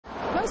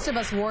Most of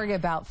us worry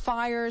about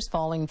fires,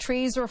 falling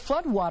trees, or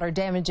floodwater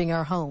damaging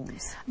our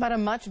homes. But a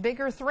much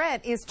bigger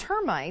threat is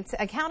termites,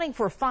 accounting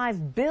for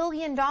 $5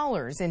 billion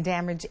in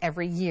damage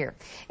every year.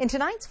 In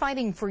tonight's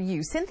Fighting for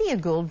You, Cynthia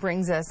Gould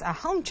brings us a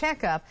home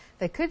checkup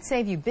that could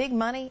save you big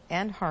money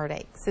and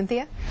heartache.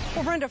 Cynthia?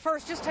 Well, Brenda,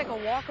 first, just take a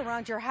walk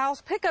around your house,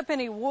 pick up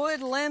any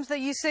wood, limbs that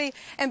you see,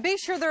 and be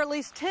sure they're at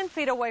least 10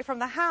 feet away from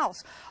the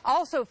house.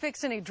 Also,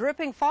 fix any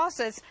dripping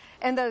faucets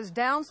and those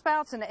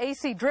downspouts and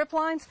AC drip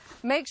lines.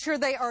 Make sure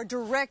they are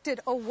directed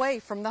away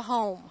from the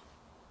home.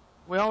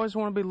 We always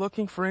want to be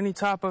looking for any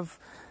type of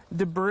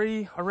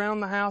debris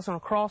around the house in a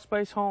crawl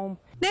space home.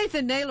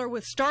 Nathan Naylor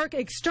with Stark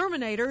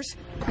Exterminators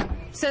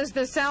says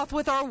the South,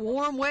 with our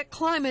warm, wet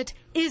climate,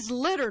 is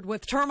littered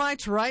with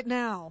termites right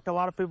now. A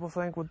lot of people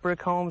think with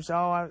brick homes,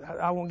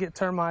 I won't get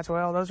termites.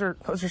 Well, those are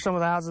some of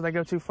the houses they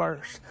go to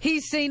first.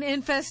 He's seen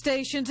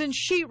infestations in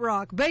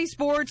sheetrock,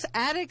 baseboards,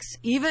 attics,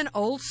 even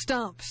old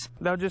stumps.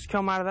 They'll just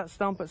come out of that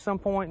stump at some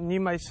point, and you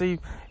may see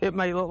it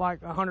may look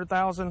like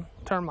 100,000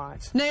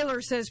 termites. Naylor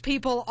says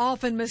people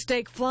often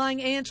mistake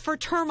flying ants for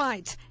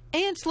termites.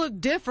 Ants look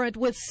different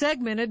with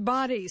segmented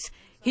bodies.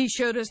 He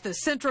showed us the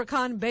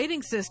Centricon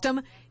baiting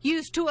system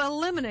used to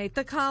eliminate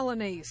the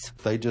colonies.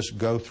 They just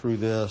go through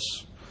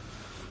this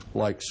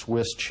like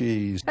Swiss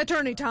cheese.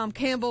 Attorney Tom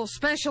Campbell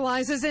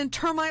specializes in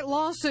termite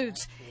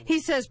lawsuits.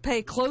 He says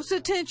pay close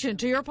attention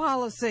to your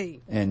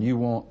policy. And you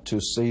want to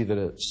see that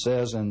it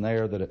says in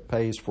there that it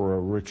pays for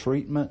a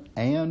retreatment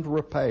and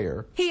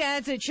repair. He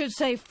adds it should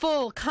say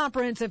full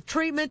comprehensive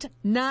treatment,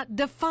 not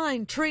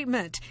defined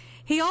treatment.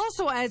 He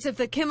also adds if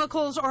the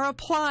chemicals are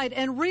applied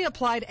and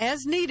reapplied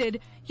as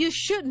needed, you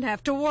shouldn't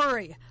have to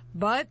worry.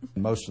 But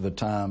most of the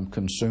time,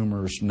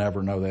 consumers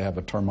never know they have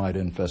a termite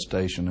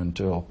infestation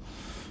until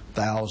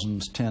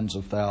thousands, tens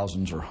of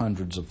thousands, or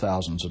hundreds of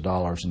thousands of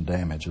dollars in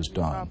damage is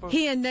done.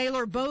 He and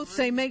Naylor both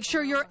say make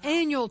sure your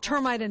annual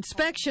termite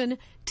inspection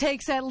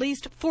takes at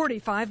least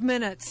 45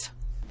 minutes.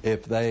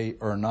 If they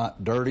are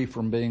not dirty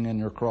from being in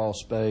your crawl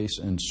space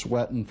and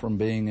sweating from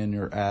being in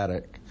your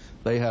attic,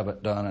 they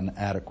haven't done an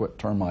adequate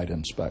termite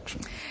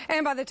inspection.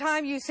 And by the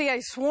time you see a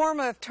swarm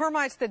of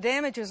termites, the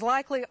damage is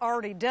likely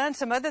already done.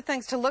 Some other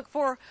things to look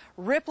for: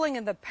 rippling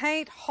in the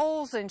paint,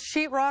 holes in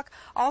sheetrock,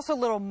 also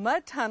little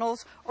mud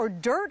tunnels or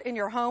dirt in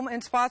your home in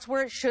spots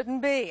where it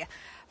shouldn't be.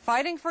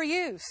 Fighting for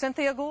You,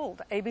 Cynthia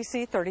Gould,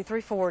 ABC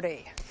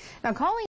 3340. Now, calling